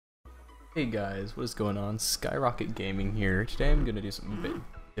Hey guys, what is going on? Skyrocket Gaming here. Today I'm going to do something a bit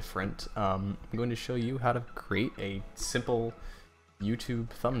different. I'm going to show you how to create a simple YouTube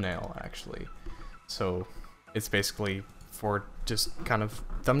thumbnail, actually. So it's basically for just kind of,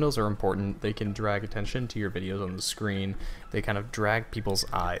 thumbnails are important. They can drag attention to your videos on the screen. They kind of drag people's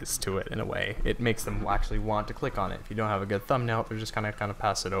eyes to it in a way. It makes them actually want to click on it. If you don't have a good thumbnail, they're just kind of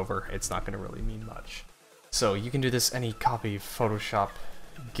pass it over. It's not going to really mean much. So you can do this any copy Photoshop,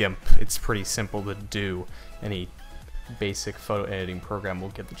 Gimp. It's pretty simple to do. Any basic photo editing program will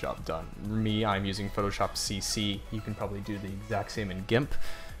get the job done. Me, I'm using Photoshop CC. You can probably do the exact same in Gimp.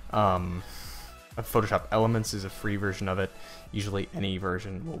 Photoshop Elements is a free version of it. Usually any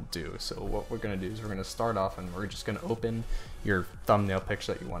version will do. So what we're going to do is we're going to start off and we're just going to open your thumbnail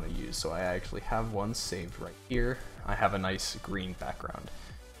picture that you want to use. So I actually have one saved right here. I have a nice green background.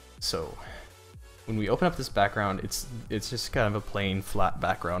 So when we open up this background, it's just kind of a plain flat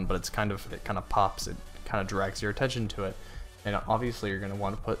background, but it kind of pops, it kind of drags your attention to it, and obviously you're going to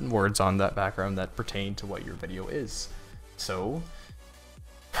want to put words on that background that pertain to what your video is. So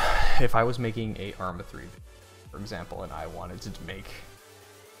if I was making a Arma 3 video, for example, and I wanted to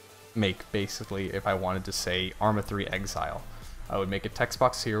make basically, if I wanted to say Arma 3 Exile, I would make a text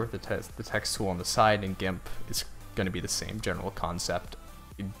box here with the text tool on the side. In Gimp, it's going to be the same general concept.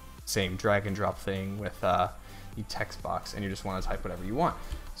 Same drag and drop thing with the text box, and you just want to type whatever you want.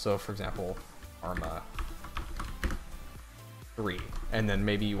 So for example, Arma 3, and then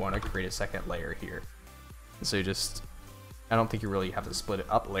maybe you want to create a second layer here. So you just, I don't think you really have to split it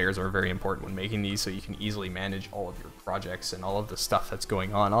up. Layers are very important when making these, so you can easily manage all of your projects and all of the stuff that's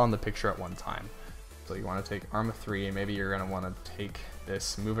going on the picture at one time. So you want to take Arma 3, and maybe you're going to want to take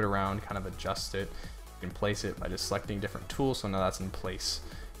this, move it around, kind of adjust it. You can place it by just selecting different tools, so now that's in place.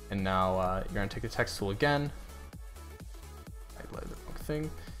 And now you're going to take the text tool again, highlight the wrong thing,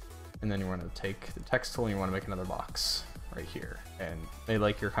 and then you want to take the text tool and you want to make another box right here. And they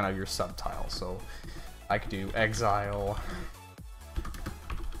like your kind of your subtitle. So I could do Exile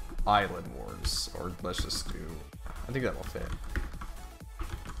Island Wars, or let's just do, I think that will fit.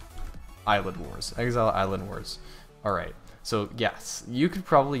 Island Wars, Exile Island Wars. All right. So yes, you could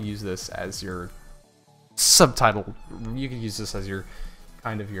probably use this as your subtitle. You could use this as your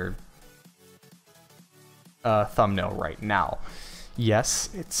kind of your thumbnail right now.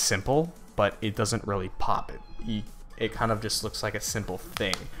 Yes, it's simple, but it doesn't really pop it. It kind of just looks like a simple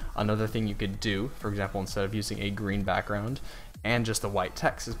thing. Another thing you could do, for example, instead of using a green background and just a white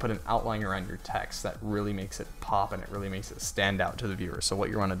text, is put an outline around your text that really makes it pop and it really makes it stand out to the viewer. So what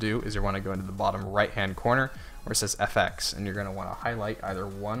you want to do is you want to go into the bottom right hand corner where it says FX, and you're going to want to highlight either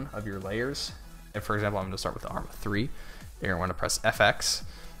one of your layers. And for example, I'm going to start with the Arma 3. You're going to want to press FX,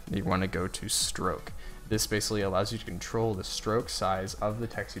 and you want to go to stroke. This basically allows you to control the stroke size of the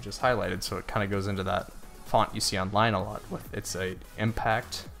text you just highlighted, so it kind of goes into that font you see online a lot. It's a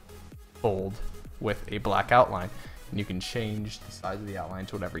impact bold with a black outline, and you can change the size of the outline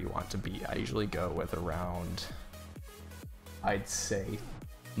to whatever you want it to be. I usually go with around, I'd say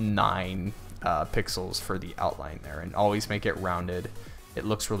 9 pixels for the outline there, and always make it rounded. It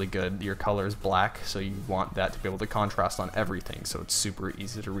looks really good. Your color is black, so you want that to be able to contrast on everything, so it's super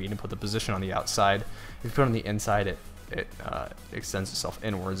easy to read. And put the position on the outside. If you put it on the inside, it extends itself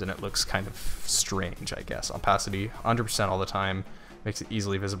inwards, and it looks kind of strange, I guess. Opacity 100% all the time, makes it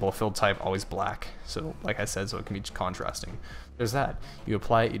easily visible. Fill type always black, so like I said, so it can be contrasting. There's that. You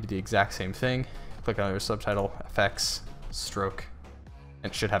apply it, you do the exact same thing. Click on your subtitle, FX, stroke,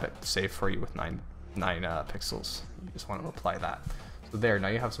 and it should have it saved for you with 9 pixels. You just want to apply that. So there, now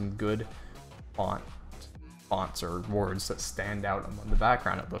you have some good fonts or words that stand out among the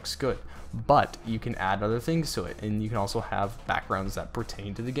background. It looks good, but you can add other things to it, and you can also have backgrounds that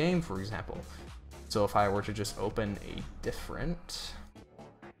pertain to the game, for example. So if I were to just open a different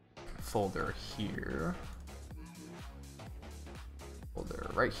folder here,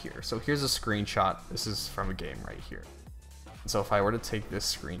 right here. So here's a screenshot. This is from a game right here. So if I were to take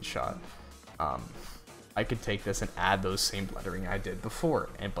this screenshot, I could take this and add those same lettering I did before,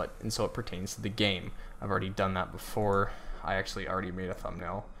 and so it pertains to the game. I've already done that before. I actually already made a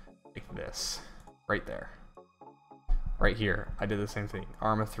thumbnail like this, right there. Right here, I did the same thing.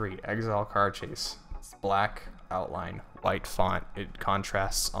 Arma 3, Exile Car Chase. It's black outline, white font. It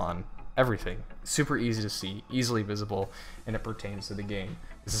contrasts on everything. Super easy to see, easily visible, and it pertains to the game.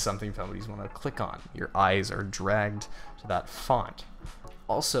 This is something somebody's want to click on. Your eyes are dragged to that font.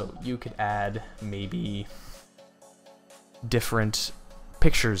 Also, you could add maybe different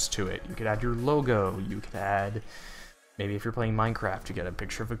pictures to it. You could add your logo. You could add, maybe if you're playing Minecraft, you get a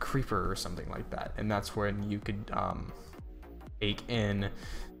picture of a creeper or something like that. And that's when you could take in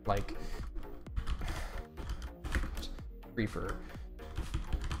like creeper.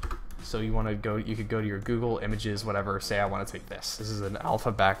 So you want to go, you could go to your Google Images, whatever, say I want to take this. This is an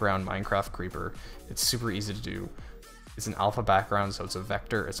alpha background Minecraft creeper. It's super easy to do. It's an alpha background, so it's a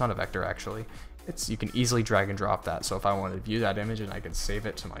vector. It's not a vector actually. You can easily drag and drop that. So if I want to view that image and I can save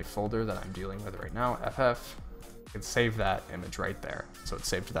it to my folder that I'm dealing with right now, FF, I can save that image right there. So it's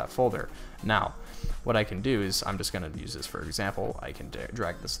saved to that folder. Now, what I can do is, I'm just going to use this for example, I can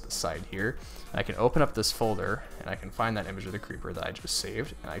drag this to the side here, and I can open up this folder, and I can find that image of the creeper that I just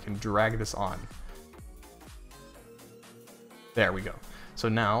saved, and I can drag this on. There we go. So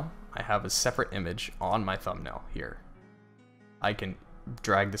now, I have a separate image on my thumbnail here. I can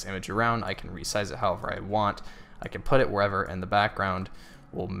drag this image around, I can resize it however I want, I can put it wherever, and the background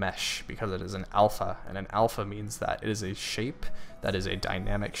will mesh because it is an alpha, and an alpha means that it is a shape that is a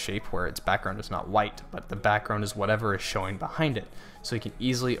dynamic shape where its background is not white, but the background is whatever is showing behind it. So you can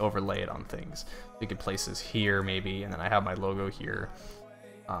easily overlay it on things. You can place this here maybe, and then I have my logo here.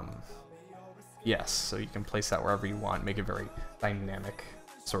 Yes, so you can place that wherever you want, make it very dynamic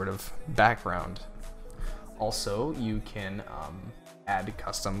sort of background. Also, you can add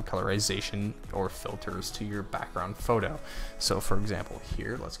custom colorization or filters to your background photo. So for example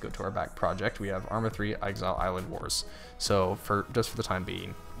here, let's go to our back project. We have Arma 3 Exile Island Wars. So just for the time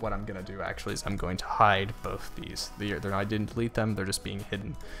being, what I'm going to do actually is I'm going to hide both these. I didn't delete them, they're just being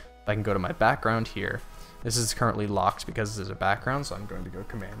hidden. I can go to my background here. This is currently locked because there's a background, so I'm going to go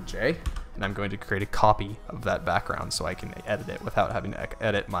Command J, and I'm going to create a copy of that background so I can edit it without having to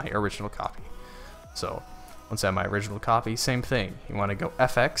edit my original copy. So once I have my original copy, same thing. You want to go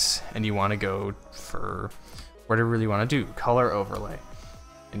FX, and you want to go for whatever you want to do, color overlay.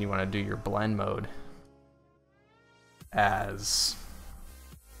 And you want to do your blend mode as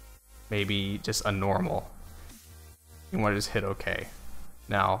maybe just a normal. You want to just hit OK.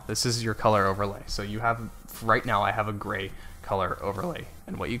 Now, this is your color overlay. So you have, right now I have a gray color overlay.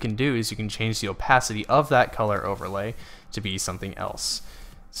 And what you can do is you can change the opacity of that color overlay to be something else.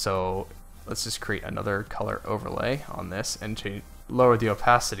 So let's just create another color overlay on this and lower the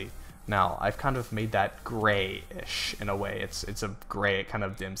opacity. Now, I've kind of made that grayish in a way. It's a gray, it kind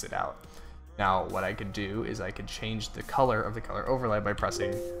of dims it out. Now, what I could do is I could change the color of the color overlay by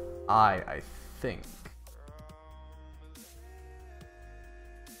pressing I think.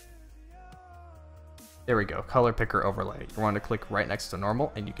 There we go, color picker overlay. You want to click right next to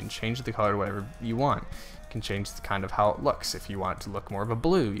normal, and you can change the color to whatever you want. You can change the kind of how it looks. If you want it to look more of a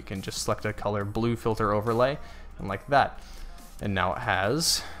blue, you can just select a color blue filter overlay, and like that. And now it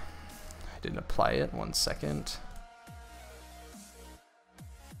has, I didn't apply it, 1 second.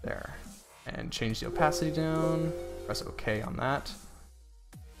 There. And change the opacity down, press OK on that.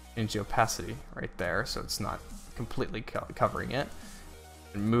 Change the opacity right there so it's not completely covering it.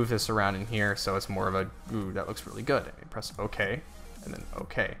 And move this around in here so it's more of a, ooh, that looks really good. And press OK, and then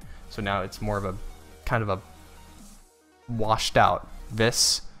OK. So now it's more of a kind of a washed out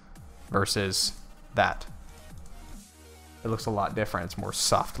this versus that. It looks a lot different. It's more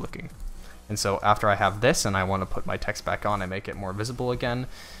soft looking. And so after I have this and I want to put my text back on, I make it more visible again.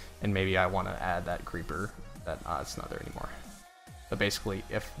 And maybe I want to add that creeper that it's not there anymore. But basically,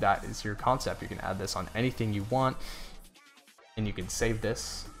 if that is your concept, you can add this on anything you want. And you can save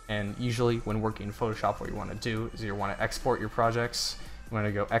this. And usually when working in Photoshop, what you want to do is you want to export your projects. You want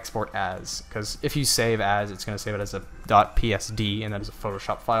to go export as, because if you save as, it's going to save it as a .psd, and that is a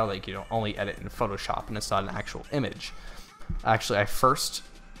Photoshop file that you can only edit in Photoshop, and it's not an actual image. Actually,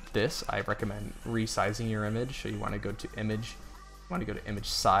 I recommend resizing your image. So you want to go to image, you want to go to image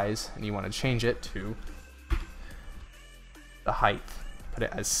size, and you want to change it to the height. Put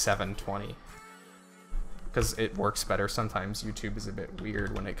it as 720. Because it works better. Sometimes YouTube is a bit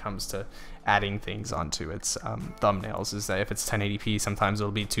weird when it comes to adding things onto its thumbnails, is that if it's 1080p, sometimes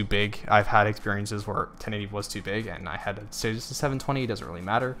it'll be too big. I've had experiences where 1080 was too big and I had to say this to 720, it doesn't really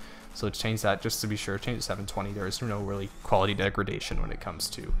matter. So let's change that just to be sure, change to 720. There is no really quality degradation when it comes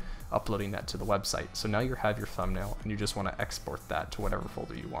to uploading that to the website. So now you have your thumbnail and you just want to export that to whatever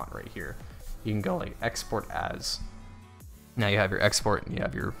folder you want right here. You can go like export as. Now you have your export, and you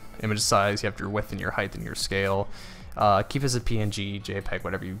have your image size, you have your width and your height and your scale. Keep as a PNG, JPEG,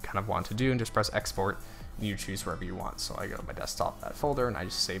 whatever you kind of want to do, and just press export, and you choose wherever you want. So I go to my desktop, that folder, and I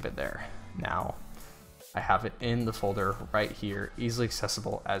just save it there. Now I have it in the folder right here, easily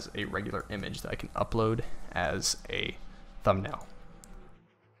accessible as a regular image that I can upload as a thumbnail.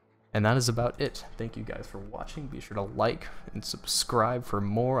 And that is about it. Thank you guys for watching. Be sure to like and subscribe for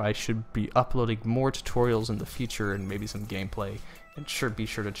more. I should be uploading more tutorials in the future and maybe some gameplay. And be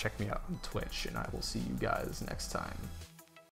sure to check me out on Twitch, and I will see you guys next time.